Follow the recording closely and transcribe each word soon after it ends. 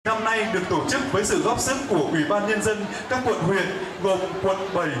nay được tổ chức với sự góp sức của Ủy ban Nhân dân các quận huyện gồm quận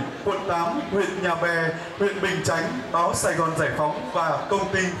 7, quận 8, huyện Nhà Bè, huyện Bình Chánh, báo Sài Gòn Giải Phóng và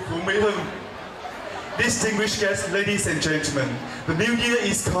công ty Phú Mỹ Hưng. Distinguished guests, ladies and gentlemen, the new year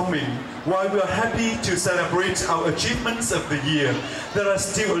is coming. While we are happy to celebrate our achievements of the year, there are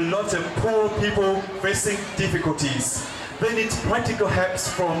still a lot of poor people facing difficulties. They need practical help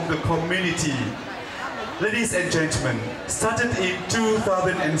from the community. Ladies and gentlemen, started in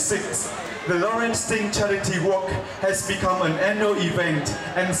 2006, the Lawrence S Ting charity walk has become an annual event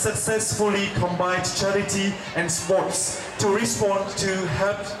and successfully combined charity and sports to respond to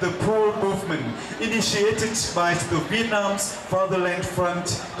help the poor movement initiated by the Vietnam's Fatherland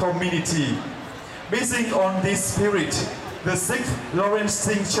Front community. Basing on this spirit, the 6th Lawrence S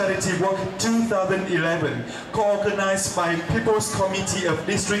Ting Charity Walk 2011, co-organized by People's Committee of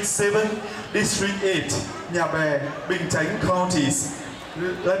District 7, District 8, Nhà Bè, Bình Chánh counties,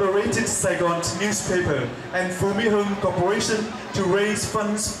 liberated Saigon newspaper and Phú Mỹ Hưng Corporation to raise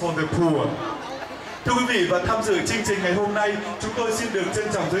funds for the poor. Thưa quý vị, và tham dự chương trình ngày hôm nay, chúng tôi xin được trân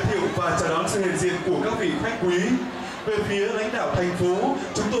trọng giới thiệu và chào đón sự hiện diện của các vị khách quý. Về phía lãnh đạo thành phố,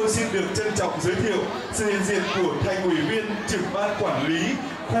 chúng tôi xin được trân trọng giới thiệu sự hiện diện của Thành ủy viên trưởng ban quản lý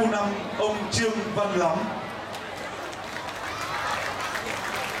khu 5 ông Trương Văn Lắm.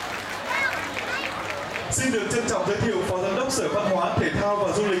 Xin được trân trọng giới thiệu Phó Giám đốc Sở Văn hóa, Thể thao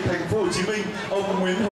và Du lịch Thành phố Hồ Chí Minh, ông Nguyễn